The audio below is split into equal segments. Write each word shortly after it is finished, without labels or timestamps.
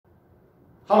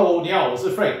Hello， 你好，我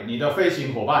是 Frank， 你的飞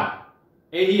行伙伴。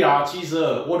ATR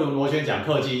 72涡轮螺旋桨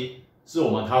客机是我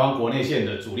们台湾国内线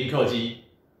的主力客机。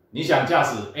你想驾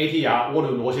驶 ATR 涡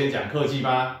轮螺旋桨客机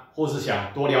吗？或是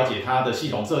想多了解它的系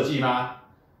统设计吗？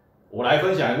我来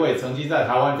分享一位曾经在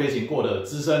台湾飞行过的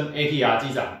资深 ATR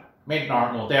机长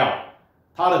Magnar Nordal，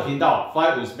 他的频道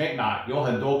Fly with Magnar 有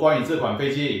很多关于这款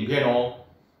飞机的影片哦。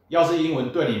要是英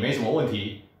文对你没什么问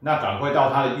题，那赶快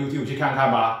到他的 YouTube 去看看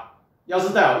吧。要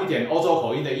是带有一点欧洲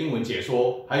口音的英文解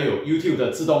说，还有 YouTube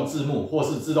的自动字幕或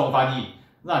是自动翻译，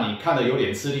让你看得有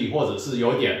点吃力，或者是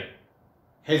有点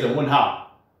黑人问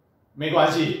号，没关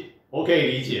系，我可以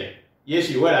理解。也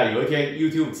许未来有一天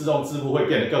YouTube 自动字幕会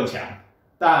变得更强，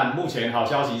但目前好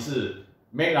消息是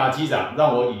Magnar 机长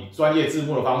让我以专业字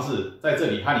幕的方式在这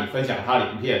里和你分享他的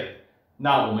影片，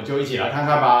那我们就一起来看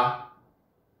看吧。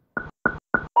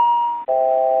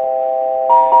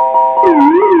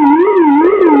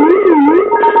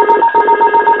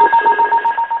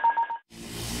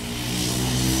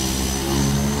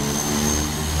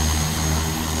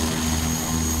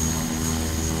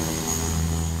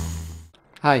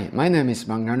Hi, my name is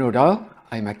Magnar Nordal.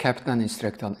 I'm a captain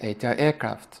instructor on ATR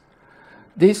aircraft.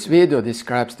 This video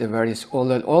describes the various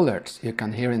alerts you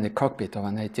can hear in the cockpit of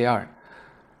an ATR.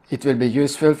 It will be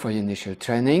useful for initial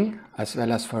training as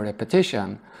well as for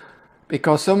repetition,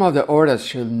 because some of the orders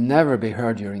should never be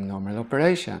heard during normal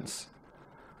operations.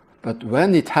 But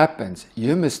when it happens,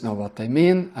 you must know what they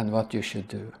mean and what you should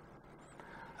do.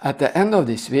 At the end of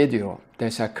this video,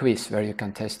 there's a quiz where you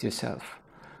can test yourself.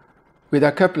 With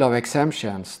a couple of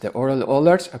exemptions, the oral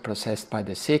alerts are processed by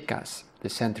the CCAS, the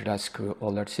Centralized Crew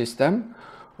Alert System,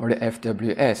 or the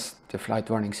FWS, the Flight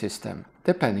Warning System,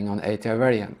 depending on ATR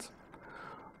variant.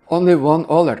 Only one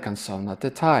alert can sound at a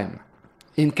time.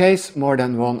 In case more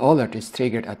than one alert is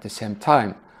triggered at the same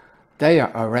time, they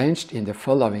are arranged in the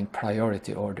following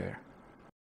priority order.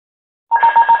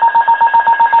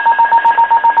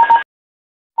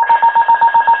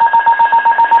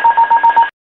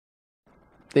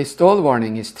 The stall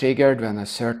warning is triggered when a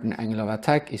certain angle of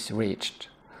attack is reached.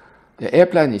 The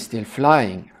airplane is still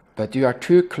flying, but you are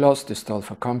too close to stall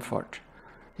for comfort.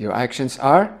 Your actions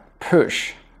are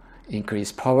push,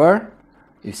 increase power,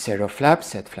 use zero flap,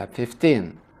 set flap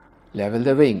 15, level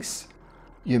the wings.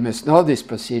 You must know this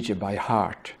procedure by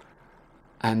heart.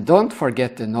 And don't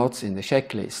forget the notes in the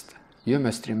checklist. You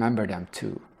must remember them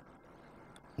too.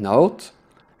 Note: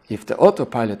 if the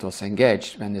autopilot was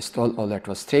engaged when the stall alert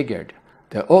was triggered,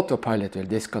 the autopilot will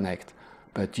disconnect,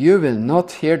 but you will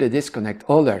not hear the disconnect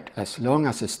alert as long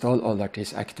as the stall alert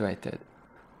is activated.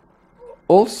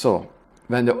 Also,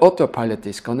 when the autopilot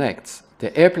disconnects,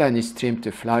 the airplane is trimmed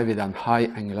to fly with a high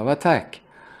angle of attack.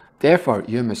 Therefore,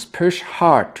 you must push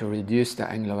hard to reduce the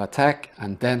angle of attack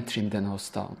and then trim the nose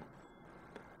down.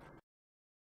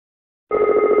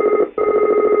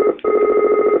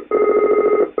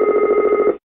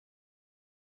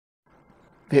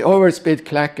 The overspeed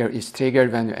clacker is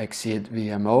triggered when you exceed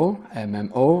VMO,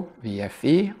 MMO,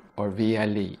 VFE, or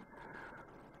VLE.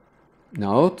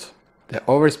 Note: the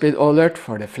overspeed alert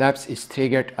for the flaps is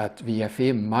triggered at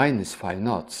VFE minus 5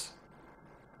 knots.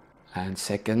 And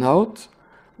second note: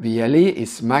 VLE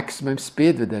is maximum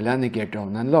speed with the landing gear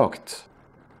down and locked.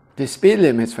 The speed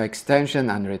limits for extension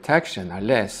and retraction are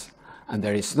less, and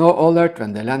there is no alert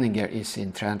when the landing gear is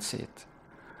in transit.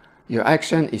 Your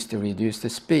action is to reduce the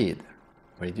speed,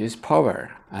 reduce power,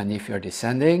 and if you're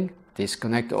descending,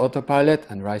 disconnect the autopilot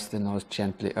and raise the nose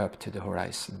gently up to the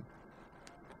horizon.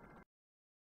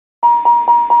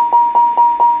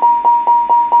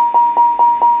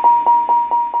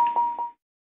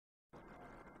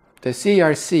 The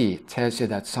CRC tells you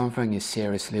that something is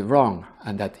seriously wrong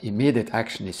and that immediate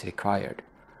action is required.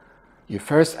 Your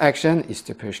first action is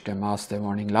to push the master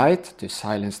warning light to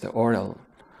silence the oral.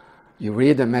 You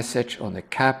read the message on the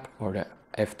cap or the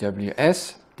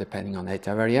FWS, depending on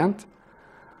ATR variant.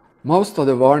 Most of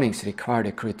the warnings require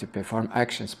the crew to perform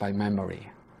actions by memory.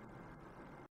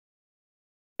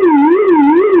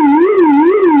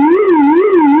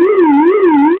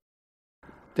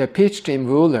 The pitch trim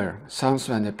ruler sounds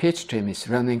when the pitch trim is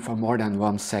running for more than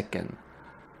 1 second.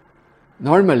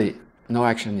 Normally, no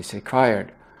action is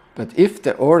required, but if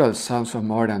the oral sounds for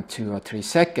more than 2 or 3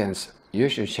 seconds, you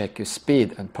should check your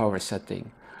speed and power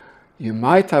setting. You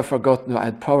might have forgotten to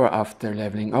add power after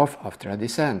leveling off after a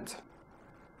descent.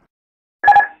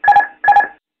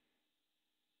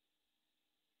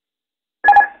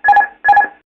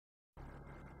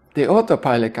 The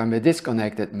autopilot can be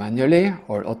disconnected manually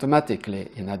or automatically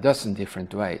in a dozen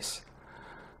different ways.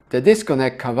 The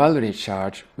disconnect cavalry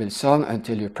charge will sound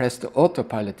until you press the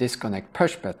autopilot disconnect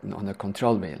push button on the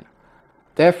control wheel.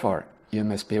 Therefore, you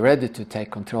must be ready to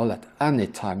take control at any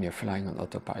time you're flying on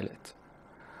autopilot.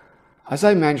 As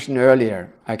I mentioned earlier,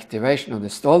 activation of the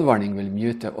stall warning will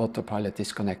mute the Autopilot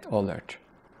Disconnect alert.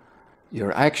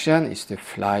 Your action is to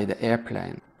fly the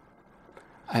airplane.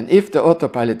 And if the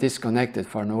autopilot disconnected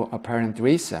for no apparent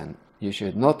reason, you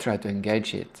should not try to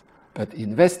engage it, but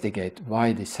investigate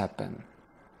why this happened.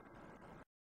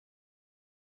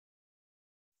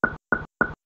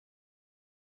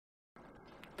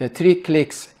 The 3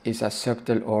 clicks is a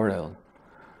subtle oral.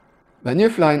 When you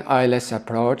fly an ILS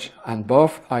approach and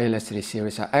both ILS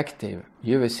receivers are active,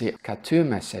 you will see a Cat2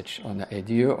 message on the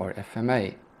ADU or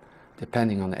FMA,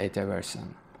 depending on the ATA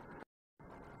version.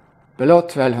 Below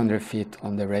 1200 feet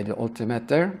on the radio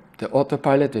altimeter, the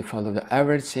autopilot will follow the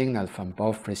average signal from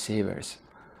both receivers,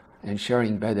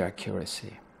 ensuring better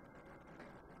accuracy.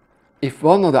 If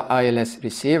one of the ILS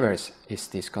receivers is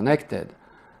disconnected,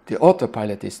 the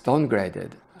autopilot is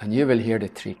downgraded and you will hear the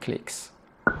 3 clicks.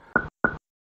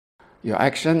 Your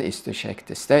action is to check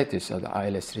the status of the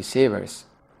ILS receivers,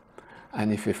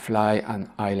 and if you fly an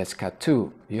ILS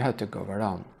Cat2, you have to go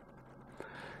around.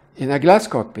 In a glass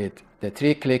cockpit, the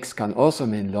 3 clicks can also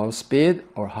mean low speed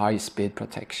or high speed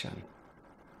protection.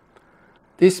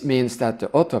 This means that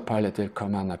the autopilot will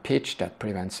command a pitch that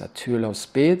prevents a too low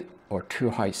speed or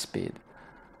too high speed.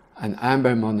 An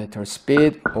amber monitor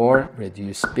speed or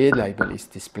reduced speed label is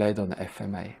displayed on the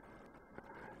FMA.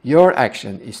 Your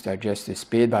action is to adjust the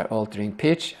speed by altering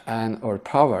pitch and/or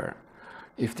power.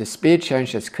 If the speed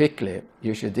changes quickly,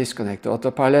 you should disconnect the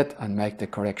autopilot and make the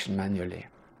correction manually.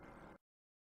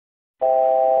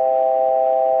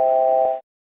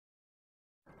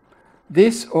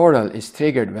 This oral is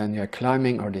triggered when you are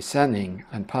climbing or descending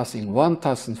and passing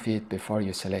 1000 feet before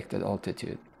your selected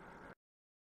altitude.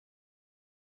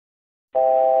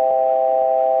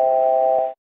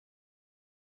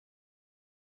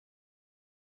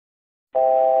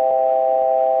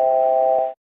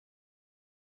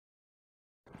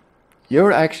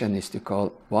 Your action is to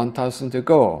call 1000 to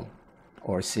go,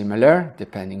 or similar,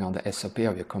 depending on the SOP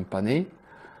of your company,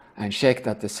 and check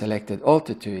that the selected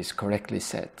altitude is correctly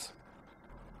set.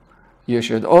 You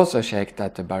should also check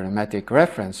that the barometric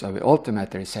reference of the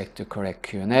altimeter is set to correct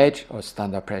QNH or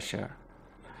standard pressure.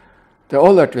 The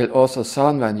alert will also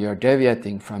sound when you are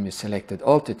deviating from your selected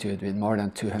altitude with more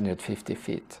than 250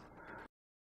 feet.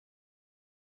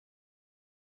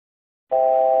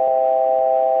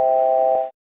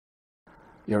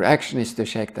 Your action is to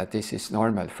check that this is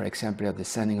normal, for example, you're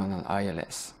descending on an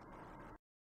ILS.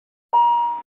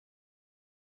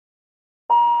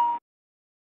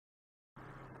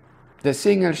 The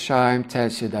signal chime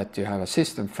tells you that you have a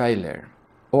system failure,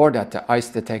 or that the ice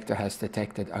detector has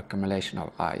detected accumulation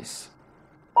of ice.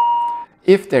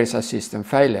 If there is a system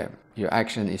failure, your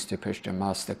action is to push the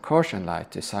master caution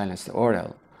light to silence the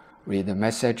oral, read the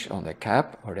message on the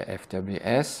cap or the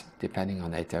FWS, depending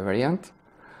on the ATA variant,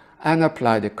 and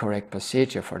apply the correct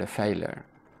procedure for the failure.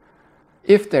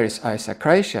 If there is ice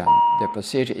accretion, the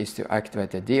procedure is to activate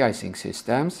the de-icing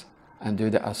systems and do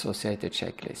the associated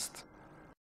checklist.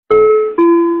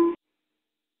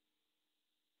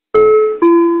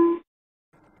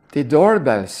 The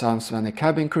doorbell sounds when the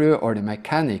cabin crew or the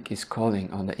mechanic is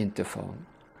calling on the interphone.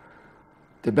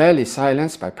 The bell is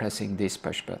silenced by pressing this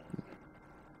push button.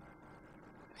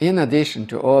 In addition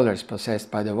to alerts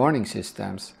possessed by the warning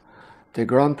systems, the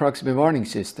ground proximity warning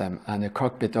system and the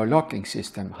cockpit door locking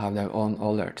system have their own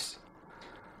alerts.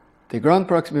 The ground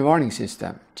proximity warning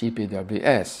system,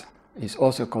 GPWS, is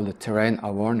also called the Terrain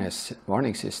Awareness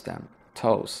Warning System,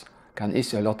 TOWS, can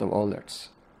issue a lot of alerts.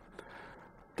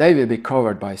 They will be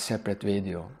covered by a separate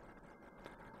video.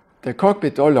 The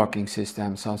cockpit door locking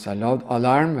system sounds a loud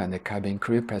alarm when the cabin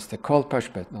crew press the cold push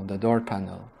button on the door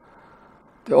panel.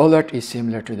 The alert is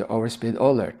similar to the Overspeed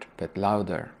alert, but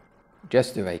louder,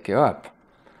 just to wake you up.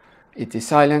 It is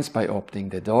silenced by opening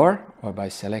the door or by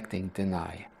selecting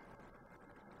Deny.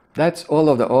 That's all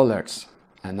of the alerts,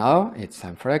 and now it's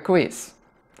time for a quiz.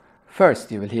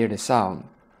 First you will hear the sound,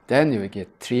 then you will get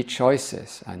 3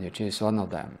 choices and you choose one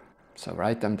of them. So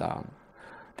write them down.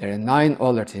 There are 9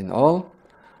 alerts in all,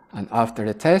 and after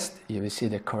the test you will see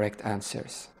the correct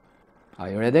answers. Are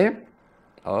you ready?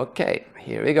 Okay,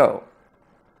 here we go.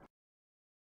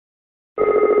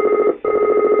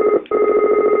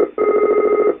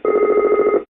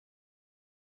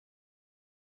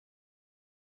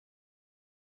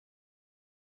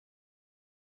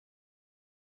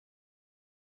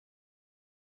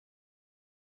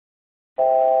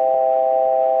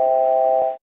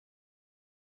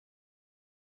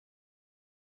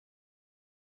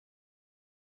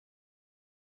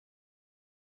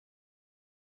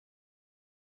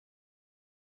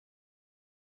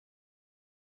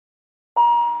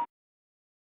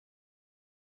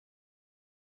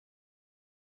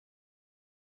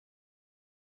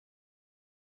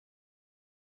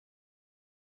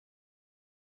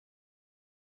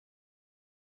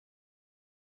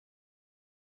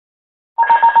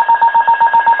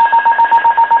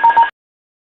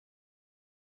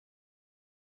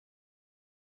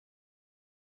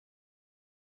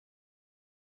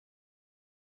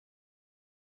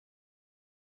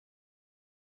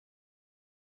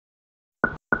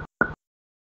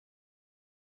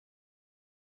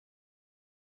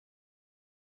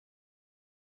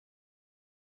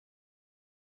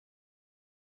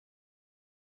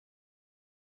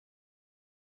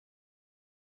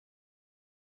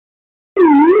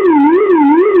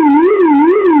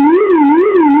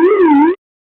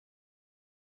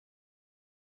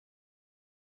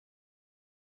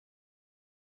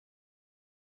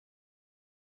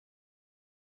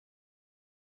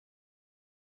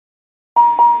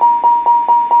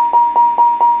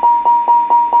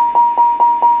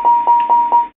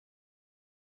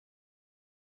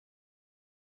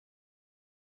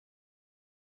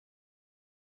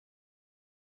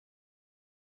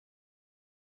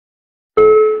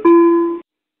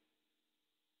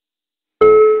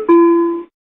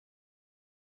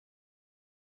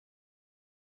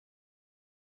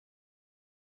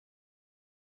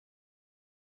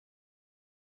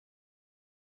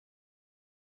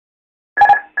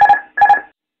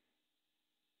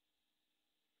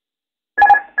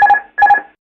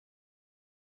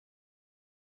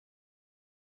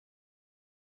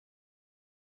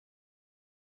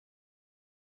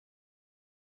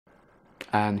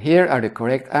 And here are the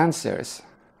correct answers.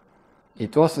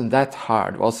 It wasn't that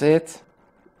hard, was it?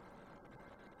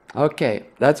 Okay,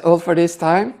 that's all for this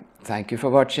time. Thank you for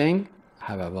watching.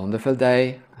 Have a wonderful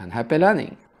day and happy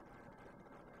learning.